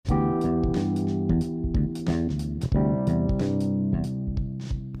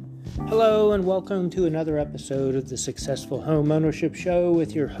Hello and welcome to another episode of the Successful Home Ownership Show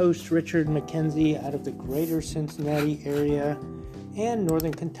with your host Richard McKenzie out of the greater Cincinnati area and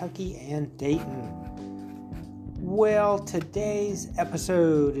Northern Kentucky and Dayton. Well, today's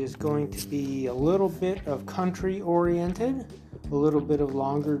episode is going to be a little bit of country oriented, a little bit of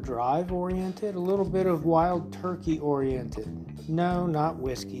longer drive oriented, a little bit of wild turkey oriented. No, not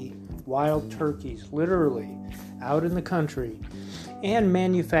whiskey, wild turkeys, literally out in the country. And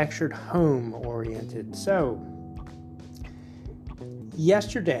manufactured home oriented. So,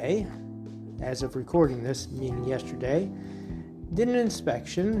 yesterday, as of recording this, meaning yesterday, did an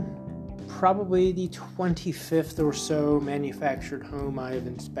inspection, probably the 25th or so manufactured home I have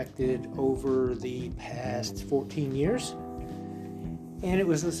inspected over the past 14 years. And it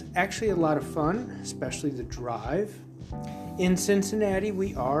was actually a lot of fun, especially the drive. In Cincinnati,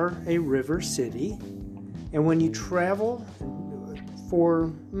 we are a river city, and when you travel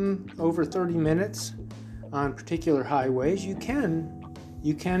for over 30 minutes on particular highways, you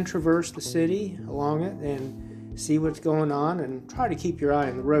can traverse the city along it and see what's going on and try to keep your eye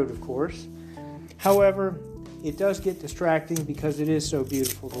on the road, of course. However, it does get distracting because it is so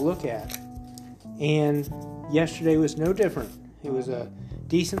beautiful to look at. And yesterday was no different. It was a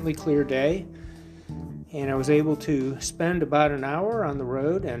decently clear day, and I was able to spend about an hour on the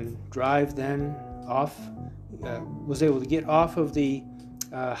road and drive then off. Was able to get off of the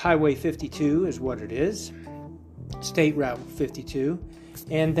Highway 52 is what it is, State Route 52,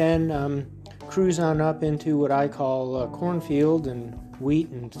 and then cruise on up into what I call cornfield and wheat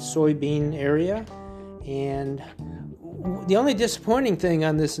and soybean area. And the only disappointing thing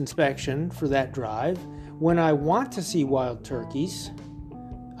on this inspection for that drive, when I want to see wild turkeys,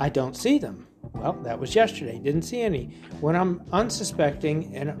 I don't see them. Well, that was yesterday. Didn't see any. When I'm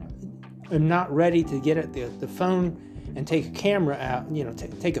unsuspecting and I'm not ready to get at the phone and take a camera out,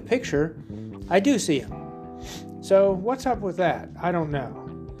 take a picture, I do see them. So what's up with that? I don't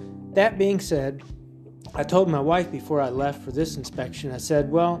know. That being said, I told my wife before I left for this inspection, I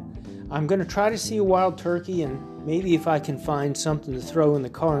said, well, I'm going to try to see a wild turkey, and maybe if I can find something to throw in the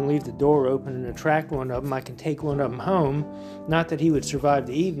car and leave the door open and attract one of them, I can take one of them home. Not that he would survive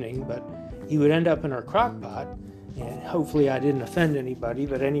the evening, but he would end up in our crock pot. And hopefully I didn't offend anybody,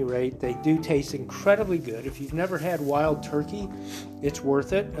 but at any rate, they do taste incredibly good. If you've never had wild turkey, it's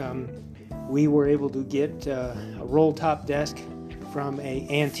worth it. We were able to get a roll-top desk from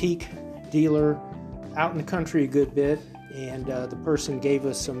an antique dealer out in the country a good bit, and the person gave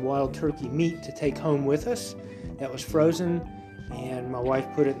us some wild turkey meat to take home with us that was frozen, and my wife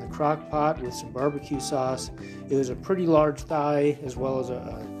put it in the crock pot with some barbecue sauce. It was a pretty large thigh as well as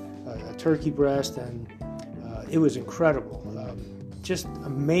a turkey breast, and it was incredible. Just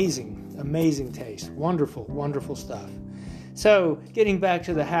amazing taste. Wonderful stuff. So, getting back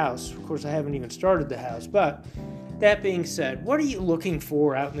to the house, of course I haven't even started the house, but that being said, what are you looking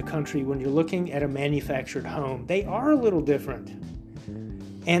for out in the country when you're looking at a manufactured home? They are a little different.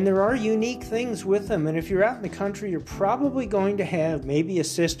 And there are unique things with them. And if you're out in the country, you're probably going to have maybe a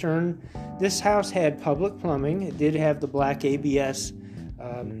cistern. This house had public plumbing. It did have the black ABS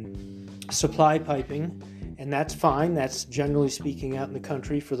supply piping. And that's fine. That's generally speaking out in the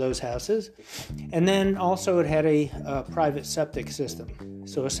country for those houses. And then also it had a private septic system,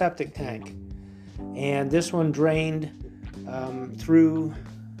 so a septic tank. And this one drained through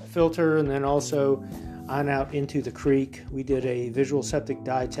a filter and then also on out into the creek. We did a visual septic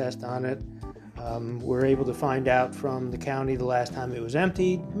dye test on it. We're able to find out from the county the last time it was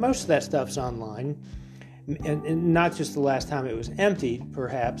emptied. Most of that stuff's online. And not just the last time it was emptied,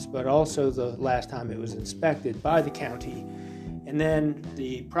 perhaps, but also the last time it was inspected by the county. And then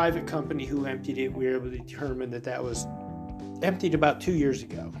the private company who emptied it, we were able to determine that was emptied about 2 years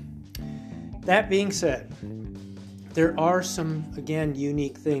ago. That being said, there are some, again,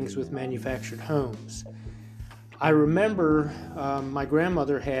 unique things with manufactured homes. I remember my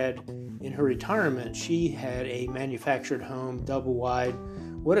grandmother had, in her retirement, she had a manufactured home, double wide.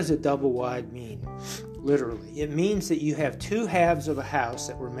 What does a double wide mean? Literally, it means that you have two halves of a house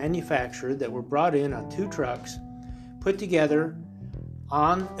that were manufactured, that were brought in on two trucks, put together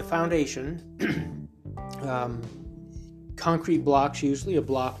on a foundation, concrete blocks, usually a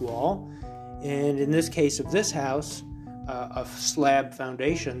block wall, and in this case of this house, a slab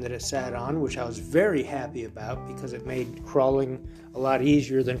foundation that it sat on, which I was very happy about because it made crawling a lot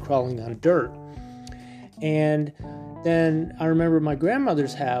easier than crawling on dirt. And then I remember my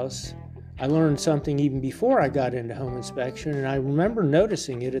grandmother's house. I learned something even before I got into home inspection, and I remember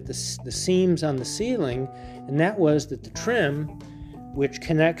noticing it at the seams on the ceiling, and that was that the trim, which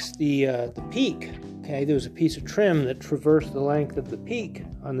connects the peak Okay, there was a piece of trim that traversed the length of the peak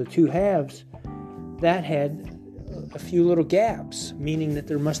on the two halves that had a few little gaps, meaning that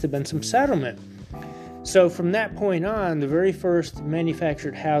there must have been some settlement. So from that point on, the very first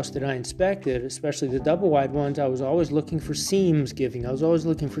manufactured house that I inspected, especially the double-wide ones, I was always looking for seams giving. I was always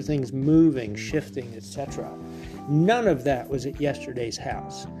looking for things moving, shifting, etc. None of that was at yesterday's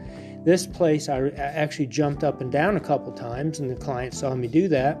house. This place, I actually jumped up and down a couple times, and the client saw me do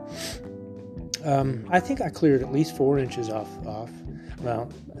that. I think I cleared at least 4 inches off.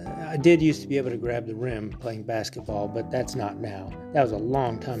 Well, I did used to be able to grab the rim playing basketball, but that's not now. That was a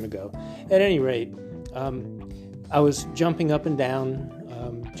long time ago. At any rate, I was jumping up and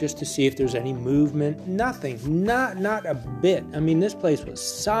down just to see if there's any movement. Nothing. Not a bit. I mean, this place was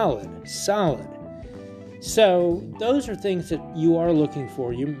solid. So those are things that you are looking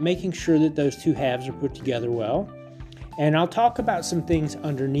for. You're making sure that those two halves are put together well. And I'll talk about some things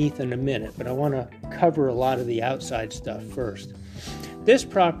underneath in a minute, but I want to cover a lot of the outside stuff first. This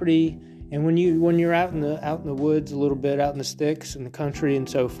property, and when you're out in the woods a little bit, out in the sticks and the country and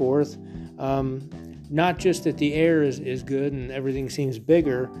so forth, not just that the air is good and everything seems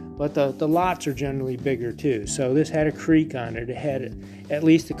bigger, but the lots are generally bigger too. So this had a creek on it. It had at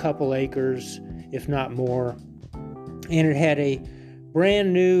least a couple acres, if not more, and it had a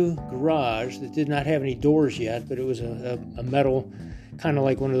brand new garage that did not have any doors yet, but it was a metal, kind of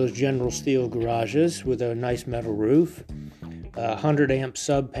like one of those General Steel garages with a nice metal roof, 100 amp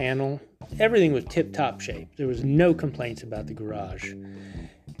sub panel. Everything was tip-top shape. There was no complaints about the garage.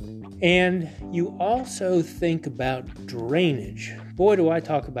 And you also think about drainage. Boy, do I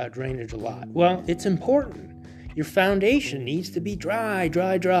talk about drainage a lot. Well, it's important. Your foundation needs to be dry.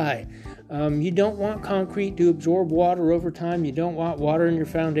 You don't want concrete to absorb water over time. You don't want water in your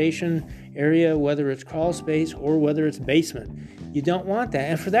foundation area, whether it's crawl space or whether it's basement. You don't want that.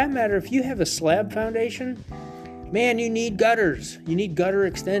 And for that matter, if you have a slab foundation, man, you need gutters. You need gutter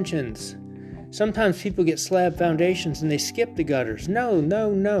extensions. Sometimes people get slab foundations and they skip the gutters.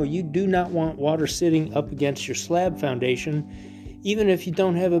 No. You do not want water sitting up against your slab foundation, even if you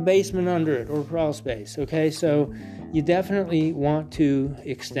don't have a basement under it or crawl space. Okay, so you definitely want to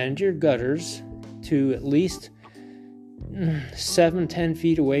extend your gutters to at least 7-10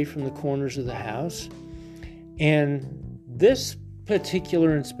 feet away from the corners of the house. And this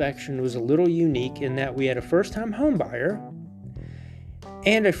particular inspection was a little unique in that we had a first-time home buyer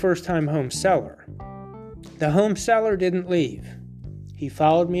and a first-time home seller. The home seller didn't leave. He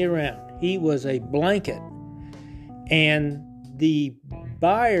followed me around. He was a blanket. And the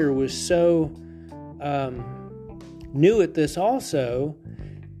buyer was so new at this also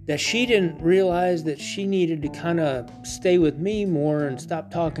that she didn't realize that she needed to kind of stay with me more and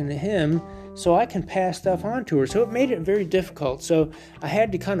stop talking to him so I can pass stuff on to her. So it made it very difficult. So I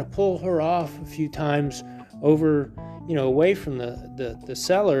had to kind of pull her off a few times over, away from the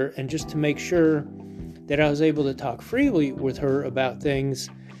seller, and just to make sure that I was able to talk freely with her about things,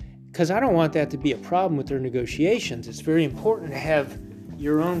 because I don't want that to be a problem with their negotiations. It's very important to have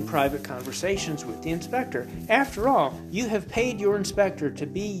your own private conversations with the inspector. After all, you have paid your inspector to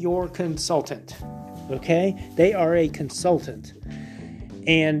be your consultant, okay? They are a consultant.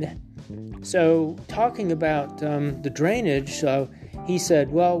 And so talking about the drainage, he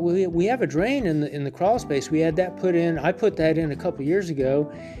said, well, we have a drain in the crawl space. We had that put in. I put that in a couple years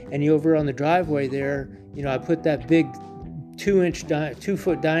ago, and over on the driveway there, I put that big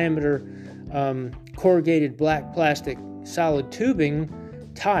 2-foot diameter corrugated black plastic solid tubing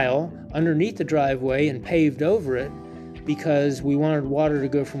tile underneath the driveway and paved over it because we wanted water to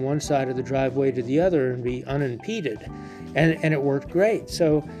go from one side of the driveway to the other and be unimpeded. And it worked great.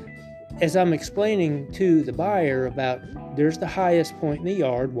 So as I'm explaining to the buyer about there's the highest point in the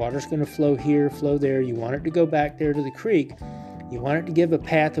yard, water's going to flow here, flow there. You want it to go back there to the creek. You want it to give a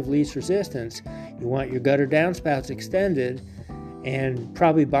path of least resistance. You want your gutter downspouts extended, and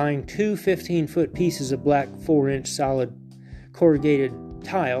probably buying 2 15-foot pieces of black 4-inch solid corrugated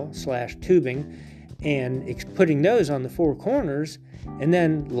tile / tubing and putting those on the 4 corners, and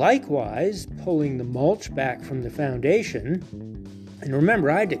then likewise pulling the mulch back from the foundation. And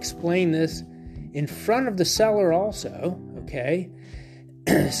remember, I had to explain this in front of the seller also, okay?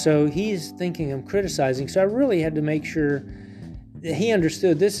 So he's thinking I'm criticizing, so I really had to make sure that he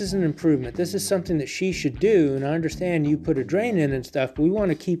understood this is an improvement. This is something that she should do, and I understand you put a drain in and stuff, but we want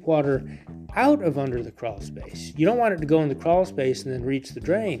to keep water out of under the crawl space. You don't want it to go in the crawl space and then reach the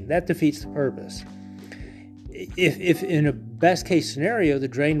drain. That defeats the purpose. If in a best case scenario, the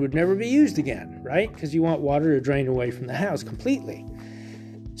drain would never be used again, right? Because you want water to drain away from the house completely.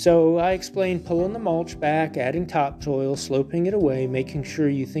 So I explained pulling the mulch back, adding topsoil, sloping it away, making sure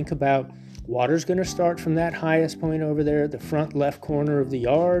you think about Water's going to start from that highest point over there, the front left corner of the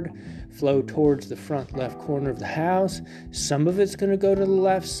yard, flow towards the front left corner of the house. Some of it's going to go to the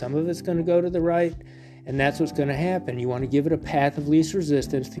left, some of it's going to go to the right, and that's what's going to happen. You want to give it a path of least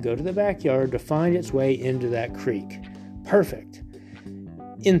resistance to go to the backyard to find its way into that creek. Perfect.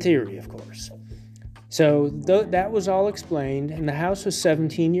 In theory, of course. So that was all explained, and the house was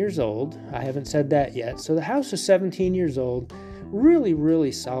 17 years old. I haven't said that yet. So the house was 17 years old, really,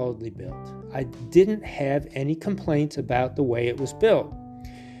 really solidly built. I didn't have any complaints about the way it was built.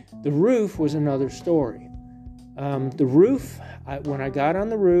 The roof was another story. The roof, when I got on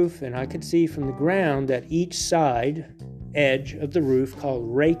the roof and I could see from the ground that each side edge of the roof,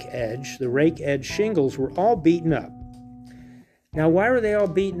 called rake edge, the rake edge shingles were all beaten up. Now, why were they all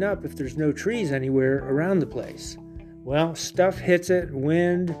beaten up if there's no trees anywhere around the place? Well, stuff hits it,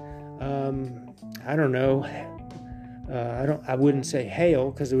 wind, I don't know. I wouldn't say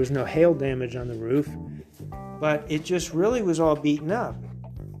hail because there was no hail damage on the roof, but it just really was all beaten up.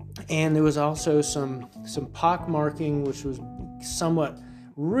 And there was also some pock marking, which was somewhat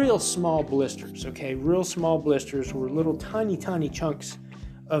real small blisters, okay? Real small blisters where little tiny chunks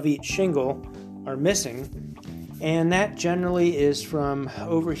of each shingle are missing. And that generally is from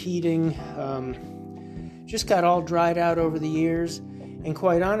overheating, just got all dried out over the years. And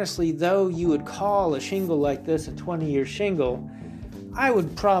quite honestly, though you would call a shingle like this a 20-year shingle, I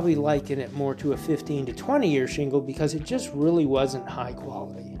would probably liken it more to a 15 to 20-year shingle because it just really wasn't high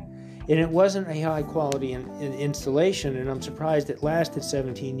quality. And it wasn't a high quality in installation, and I'm surprised it lasted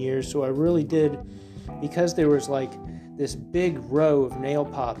 17 years. So I really did, because there was like this big row of nail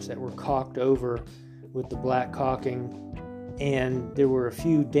pops that were caulked over with the black caulking, and there were a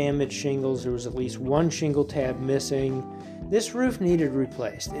few damaged shingles. There was at least one shingle tab missing. This roof needed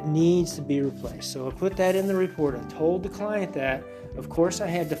replaced. It needs to be replaced. So I put that in the report. I told the client that. Of course, I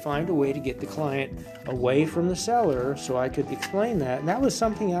had to find a way to get the client away from the seller so I could explain that. And that was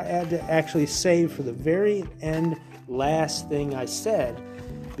something I had to actually save for the very end, last thing I said,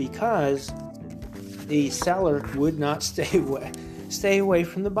 because the seller would not stay away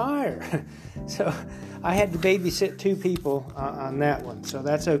from the buyer. So I had to babysit two people on that one. So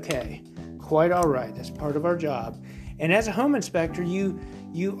that's okay. Quite all right. That's part of our job. And as a home inspector,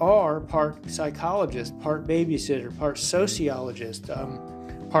 you are part psychologist, part babysitter, part sociologist,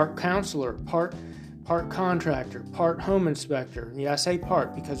 part counselor, part contractor, part home inspector. Yeah, I say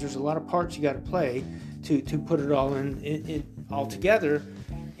part because there's a lot of parts you got to play to put it all in all together,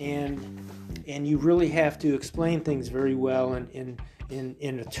 and you really have to explain things very well in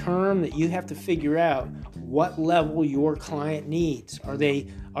a term that you have to figure out what level your client needs. Are they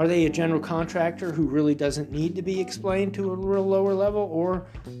a general contractor who really doesn't need to be explained to a real lower level, or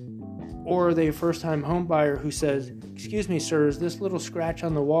are they a first-time home buyer who says, "Excuse me, sir, is this little scratch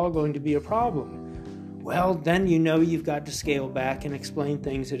on the wall going to be a problem?" Well, then you know you've got to scale back and explain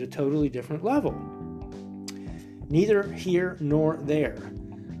things at a totally different level. Neither here nor there.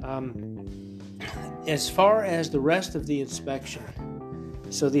 As far as the rest of the inspection,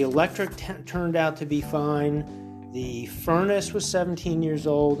 so the electric turned out to be fine. The furnace was 17 years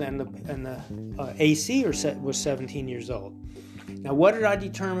old, and the AC was 17 years old. Now, what did I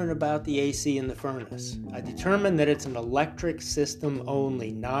determine about the AC in the furnace? I determined that it's an electric system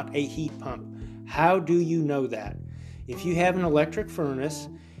only, not a heat pump. How do you know that? If you have an electric furnace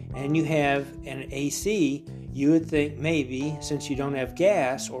and you have an AC, you would think maybe, since you don't have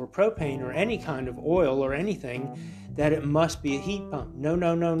gas or propane or any kind of oil or anything, that it must be a heat pump.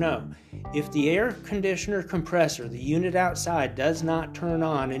 No. If the air conditioner compressor, the unit outside, does not turn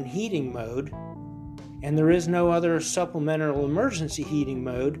on in heating mode, and there is no other supplemental emergency heating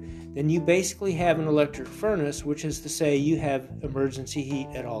mode, then you basically have an electric furnace, which is to say you have emergency heat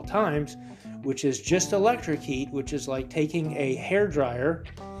at all times, which is just electric heat, which is like taking a hairdryer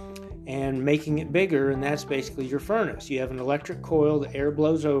and making it bigger, and that's basically your furnace. You have an electric coil, the air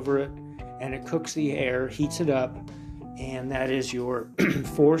blows over it, and it cooks the air, heats it up, and that is your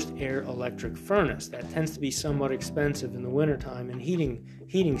forced air electric furnace. That tends to be somewhat expensive in the wintertime and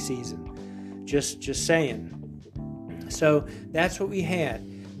heating season. Just saying. So that's what we had.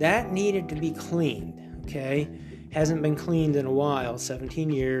 That needed to be cleaned, okay? Hasn't been cleaned in a while, 17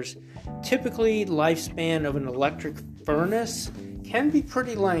 years. Typically, lifespan of an electric furnace can be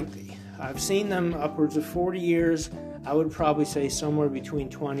pretty lengthy. I've seen them upwards of 40 years. I would probably say somewhere between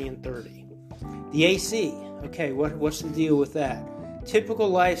 20 and 30. The AC, okay, what's the deal with that?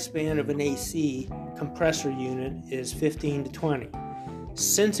 Typical lifespan of an AC compressor unit is 15 to 20.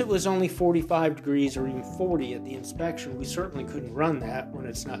 Since it was only 45 degrees or even 40 at the inspection, we certainly couldn't run that when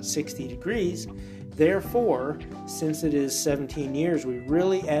it's not 60 degrees. Therefore, since it is 17 years, we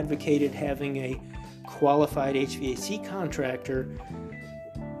really advocated having a qualified HVAC contractor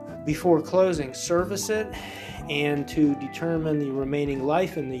before closing service it and to determine the remaining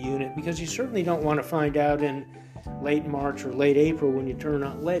life in the unit, because you certainly don't want to find out in late March or late April when you turn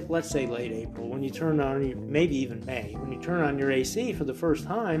on, let's say late April, when you turn on, maybe even May, when you turn on your AC for the first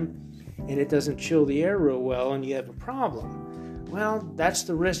time and it doesn't chill the air real well and you have a problem. Well, that's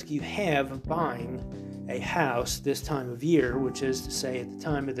the risk you have of buying a house this time of year, which is to say at the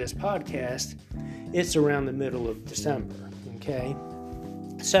time of this podcast, it's around the middle of December, okay?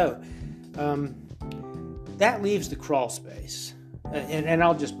 So, that leaves the crawl space. And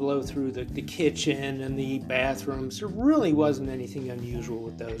I'll just blow through the kitchen and the bathrooms. There really wasn't anything unusual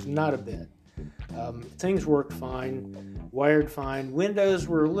with those, not a bit. Things worked fine, wired fine. Windows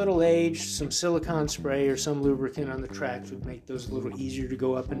were a little aged. Some silicone spray or some lubricant on the tracks would make those a little easier to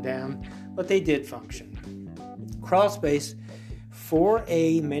go up and down, but they did function. Crawl space, for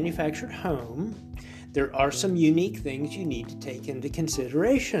a manufactured home, there are some unique things you need to take into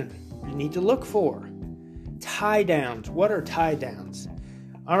consideration. You need to look for. Tie downs. What are tie downs?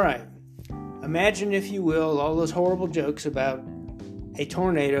 All right. Imagine, if you will, all those horrible jokes about a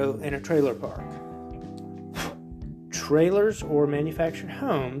tornado in a trailer park. Trailers or manufactured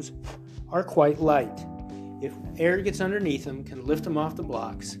homes are quite light. If air gets underneath them, can lift them off the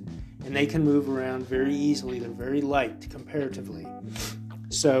blocks, and they can move around very easily. They're very light comparatively.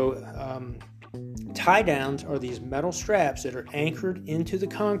 So, tie downs are these metal straps that are anchored into the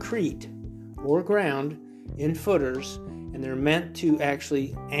concrete or ground in footers, and they're meant to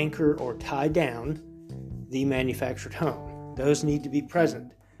actually anchor or tie down the manufactured home. Those need to be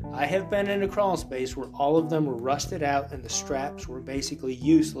present. I have been in a crawl space where all of them were rusted out and the straps were basically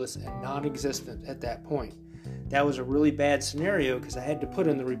useless and non-existent at that point. That was a really bad scenario because I had to put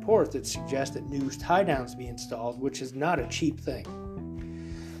in the report that suggested new tie downs be installed, which is not a cheap thing.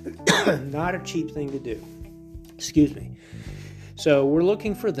 Not a cheap thing to do. Excuse me. So we're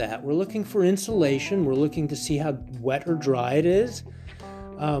looking for that. We're looking for insulation. We're looking to see how wet or dry it is.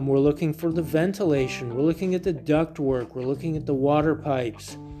 We're looking for the ventilation. We're looking at the ductwork. We're looking at the water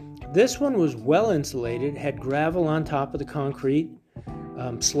pipes. This one was well insulated, had gravel on top of the concrete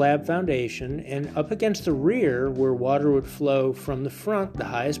slab foundation, and up against the rear where water would flow from the front, the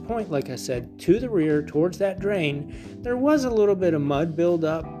highest point, like I said, to the rear towards that drain, there was a little bit of mud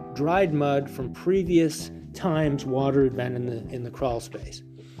buildup, dried mud from previous times water had been in the crawl space.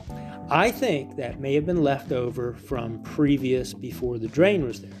 I think that may have been left over from previous before the drain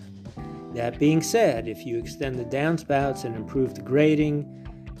was there. That being said, if you extend the downspouts and improve the grading,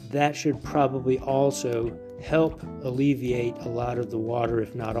 that should probably also help alleviate a lot of the water,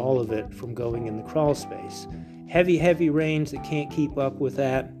 if not all of it, from going in the crawl space. Heavy rains that can't keep up with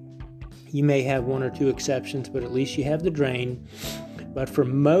that, you may have one or two exceptions, but at least you have the drain. But for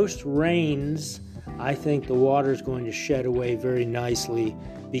most rains, I think the water is going to shed away very nicely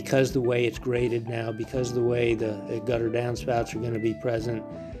because the way it's graded now, because the way the gutter downspouts are going to be present,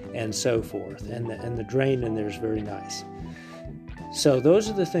 and so forth. And the drain in there is very nice. So those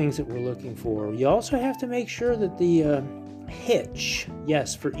are the things that we're looking for. You also have to make sure that the hitch,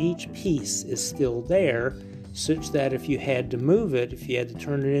 yes, for each piece is still there, such that if you had to move it, if you had to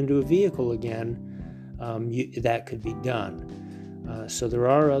turn it into a vehicle again, that could be done. So there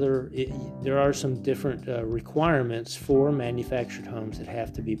are some different requirements for manufactured homes that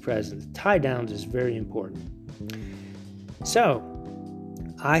have to be present. Tie downs is very important. So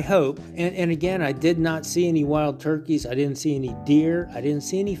I hope, and again, I did not see any wild turkeys. I didn't see any deer. I didn't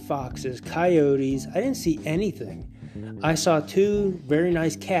see any foxes, coyotes. I didn't see anything. I saw 2 very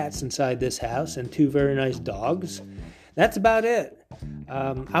nice cats inside this house and 2 very nice dogs. That's about it.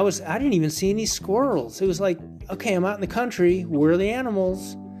 I didn't even see any squirrels. It was like, okay, I'm out in the country. Where are the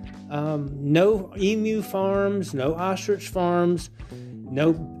animals? No emu farms, no ostrich farms,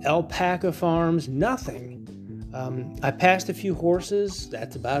 no alpaca farms, nothing. I passed a few horses.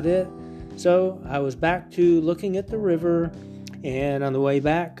 That's about it. So I was back to looking at the river, and on the way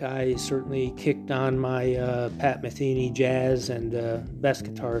back, I certainly kicked on my Pat Metheny jazz and best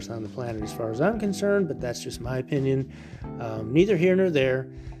guitarist on the planet as far as I'm concerned, but that's just my opinion. Neither here nor there.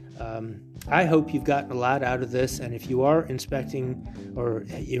 I hope you've gotten a lot out of this, and if you are inspecting, or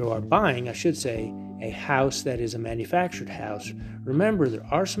you are buying, I should say, a house that is a manufactured house, remember there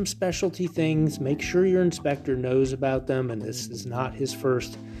are some specialty things. Make sure your inspector knows about them, and this is not his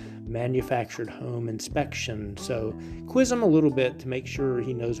first manufactured home inspection. So quiz him a little bit to make sure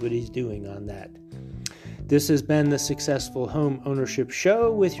he knows what he's doing on that. This has been the Successful Home Ownership Show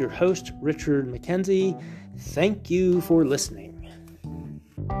with your host, Richard McKenzie. Thank you for listening.